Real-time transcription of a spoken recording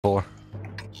4.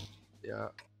 Yeah,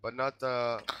 but not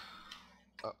the.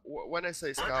 When I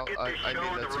say scout, I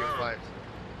mean the tier 5.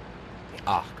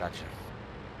 Ah, gotcha.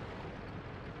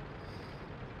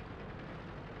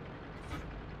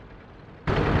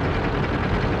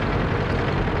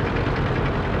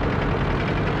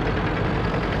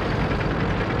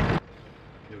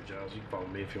 Yo, Giles, you can follow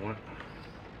me if you want.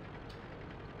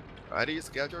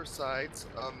 Alrighty, get your sights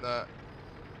on the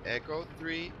Echo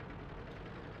 3.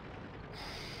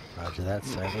 Roger that,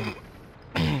 7.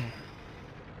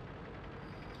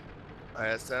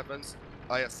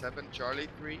 IS-7, Charlie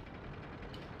 3.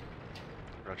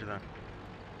 Roger that.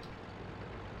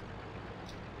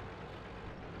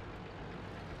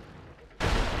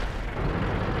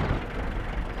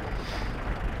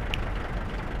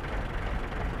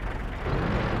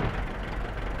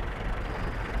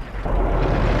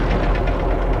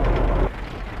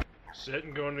 Set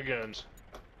and going to guns.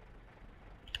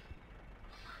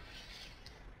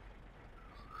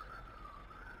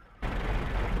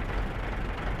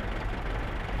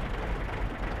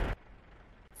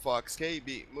 Fox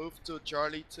KB, move to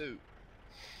Charlie 2.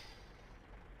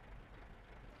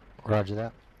 Roger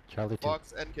that. Charlie 2.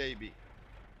 Fox and KB.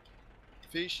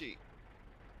 Fishy.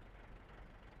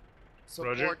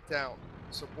 Support Roger. town.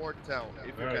 Support town.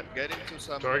 If you Alright. can get into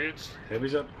some. Targets.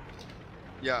 Heavies up.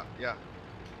 Yeah, yeah.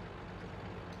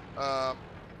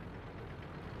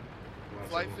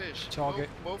 Fly fish. Target.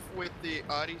 Move with the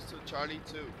Audis to Charlie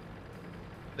 2.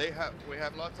 We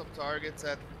have lots of targets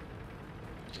at.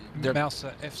 They're- Mouse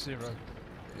at F0.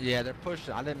 Yeah, they're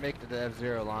pushing. I didn't make it to the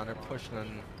F0 line. They're pushing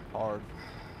in hard.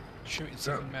 Shooting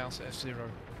 7 mouse at F0.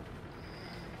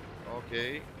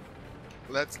 Okay.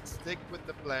 Let's stick with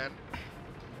the plan.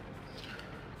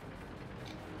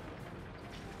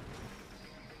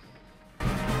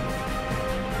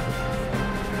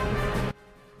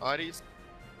 Audis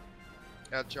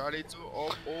at Charlie 2,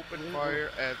 open fire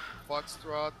at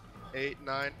Foxtrot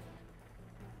 8-9.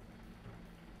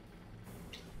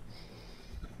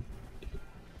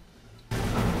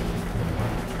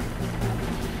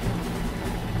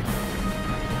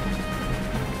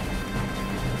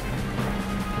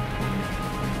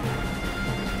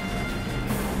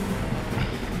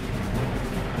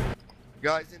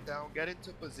 Guys in down, get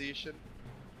into position.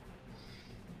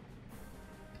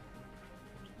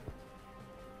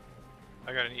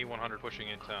 I got an E100 pushing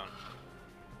in town.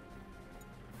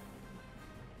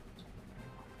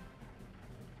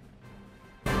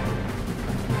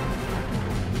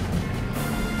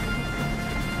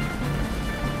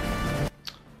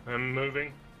 I'm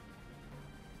moving.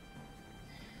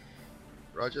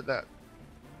 Roger that.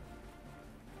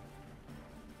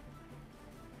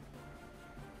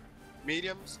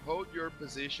 Mediums, hold your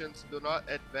positions. Do not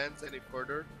advance any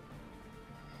further.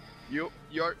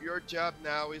 Your job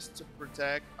now is to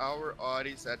protect our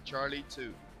Audis at Charlie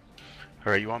 2.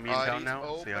 Alright, you want me in town Audis now?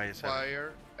 It's the open IS-7.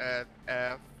 fire at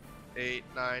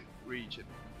F89 region.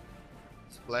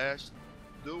 Splash.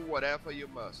 Do whatever you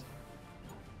must.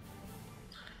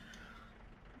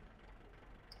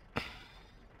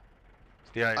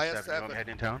 The IS-7. You IS-7. want me head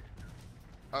in town?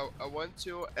 I want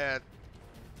you at.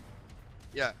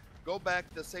 Yeah, go back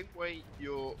the same way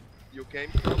you came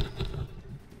from.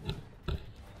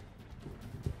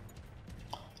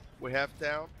 We have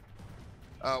down.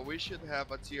 We should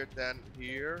have a tier 10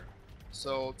 here.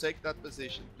 So take that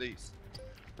position, please.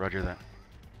 Roger that.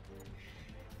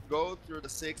 Go through the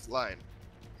 6th line.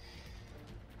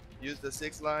 Use the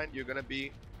 6th line. You're gonna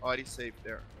be already safe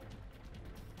there.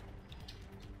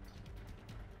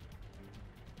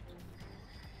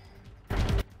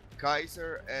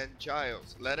 Kaiser and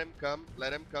Giles, let them come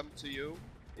to you.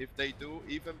 If they do,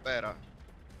 even better.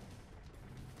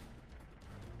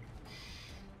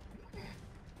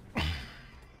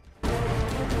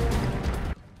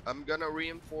 I'm gonna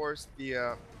reinforce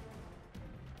the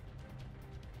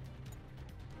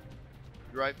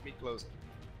drive me closer.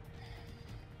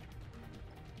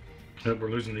 Yep, we're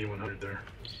losing the E100 there.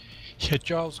 Yeah,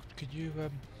 Giles, can you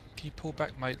pull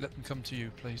back, mate? Let them come to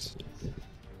you, please.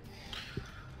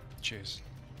 Cheers.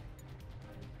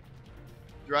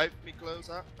 Drive me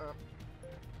closer.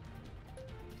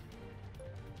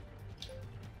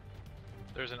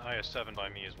 There's an IS-7 by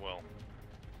me as well.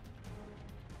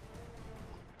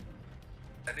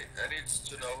 I need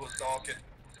to know who's talking.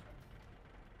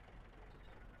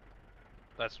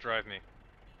 That's drive me.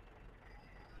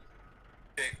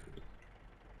 Okay.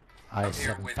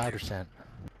 IS-7 fighter sent.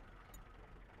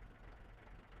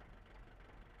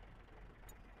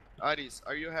 Audis,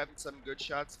 are you having some good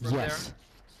shots from Yes.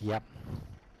 Yep.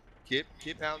 there?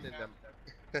 Keep pounding them.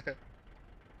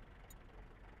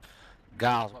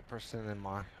 Giles, what percent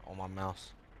on my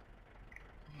mouse?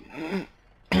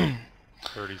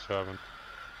 37.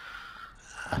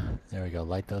 There we go.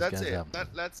 Light those That's guys it. up.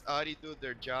 Let's Adi do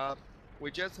their job.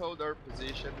 We just hold our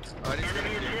positions. Adi's gonna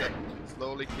kill them.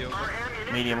 Slowly kill them.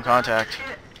 Medium contact.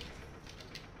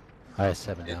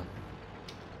 IS-7 down.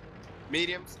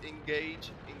 Mediums,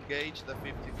 engage the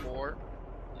 54.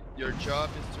 Your job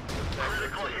is to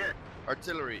protect artillery.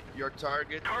 Artillery, your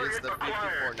target is the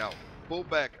 54 now. Pull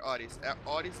back, Audis.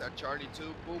 Audis at Charlie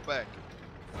 2, pull back.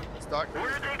 Start.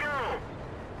 Where'd they go?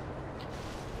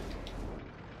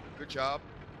 Good job.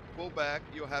 Pull back,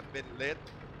 you have been lit.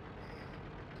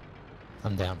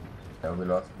 I'm down. Yeah, we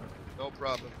lost. No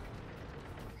problem.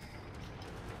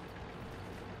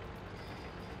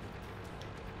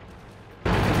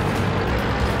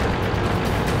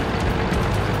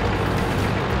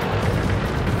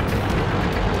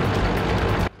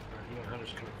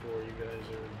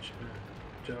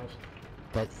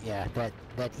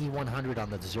 That E100 on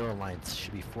the zero lines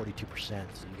should be 42%, so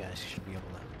you guys should be able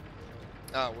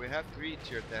to. We have 3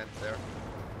 tier 10s there.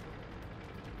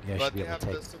 You guys But should be they able have to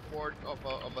take. the support of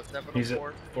a He's at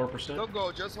 704. 4%. Don't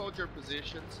go, just hold your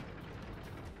positions.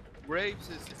 Graves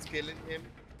is killing him.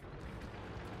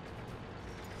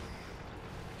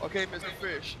 Okay, Mr.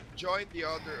 Fish, join the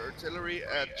other artillery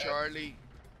at Charlie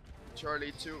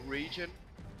 2 region.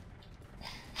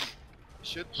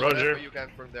 Shoot whatever you can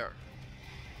from there.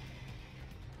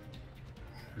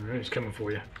 Alright, he's coming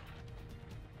for you.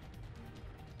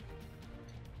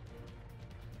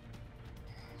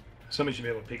 Somebody should be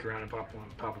able to peek around and pop him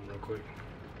real quick.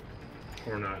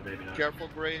 Or not, maybe not. Careful,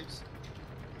 Graves.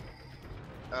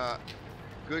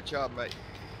 Good job, mate.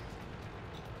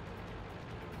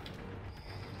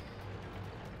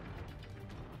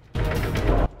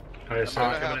 IS-7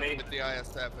 Gonna coming happen at me. with the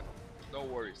IS-7. No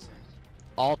worries.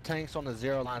 All tanks on the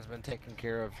zero line's been taken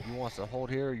care of. You want us to hold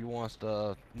here or you want us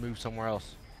to move somewhere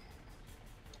else?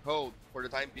 Hold for the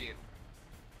time being.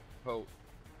 Hold.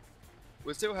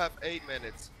 We still have 8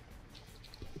 minutes.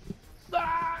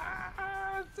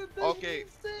 Okay.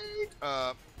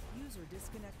 User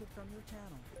disconnected from your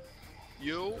channel.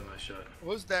 You. Nice shot.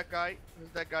 Who's that guy? Who's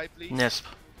that guy, please? NISP.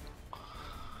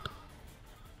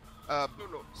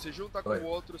 Bruno, se junta com o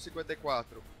outro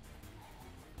 54.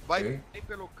 Vai bem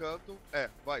pelo canto.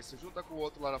 Vai, se junta com o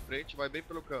outro lá na frente, vai bem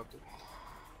pelo canto.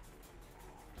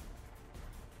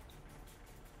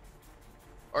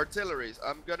 Artilleries,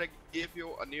 I'm gonna give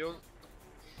you a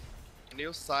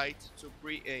new sight to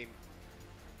pre-aim.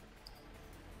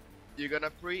 You're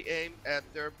gonna pre-aim at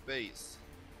their base.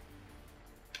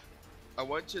 I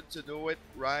want you to do it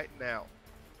right now.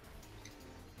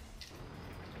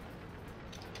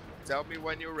 Tell me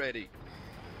when you're ready.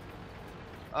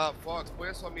 Fox, põe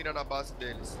a sua mira na base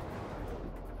deles.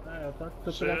 Eu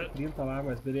tô pegando 30 lá,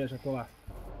 mas beleza, já tô lá.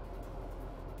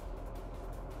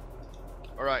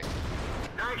 Alright.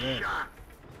 Nice shot.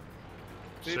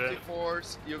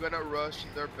 54s, you're gonna rush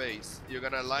their base. You're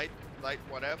gonna light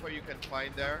whatever you can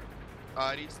find there.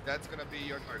 Aris, that's gonna be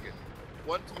your target.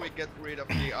 Once we get rid of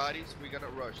the Aris, we're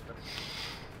gonna rush them.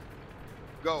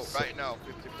 Go, right now,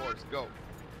 54s, go.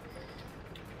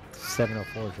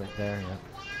 704 is right there, yeah.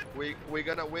 We're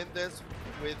gonna win this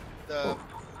with the...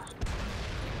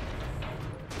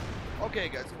 Okay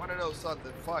guys, you wanna know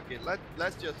something? Fuck it,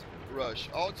 let's just rush.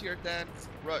 All tier 10s,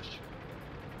 rush.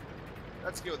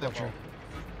 Let's kill them all.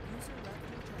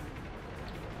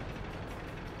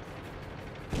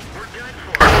 We're done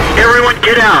for. Everyone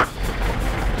get out!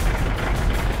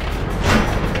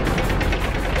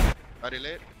 Are you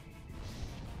late?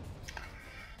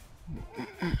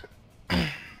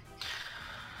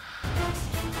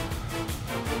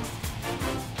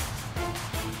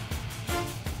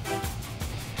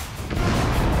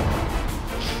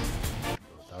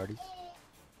 Authorities.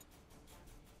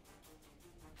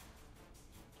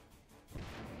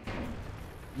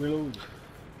 Reload.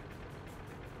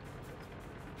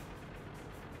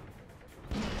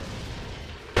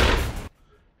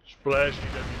 Splash,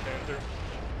 UW Panther.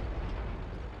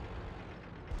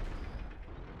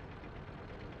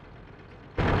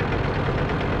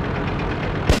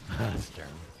 That's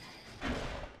terrible.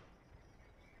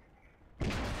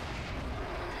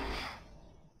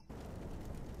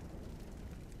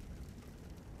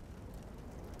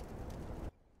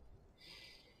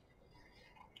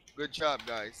 Good job,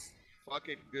 guys.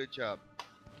 Fucking good job.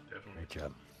 Definitely. Great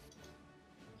job.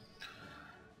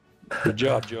 Good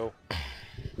job, Joe.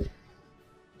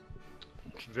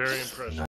 Very impressive.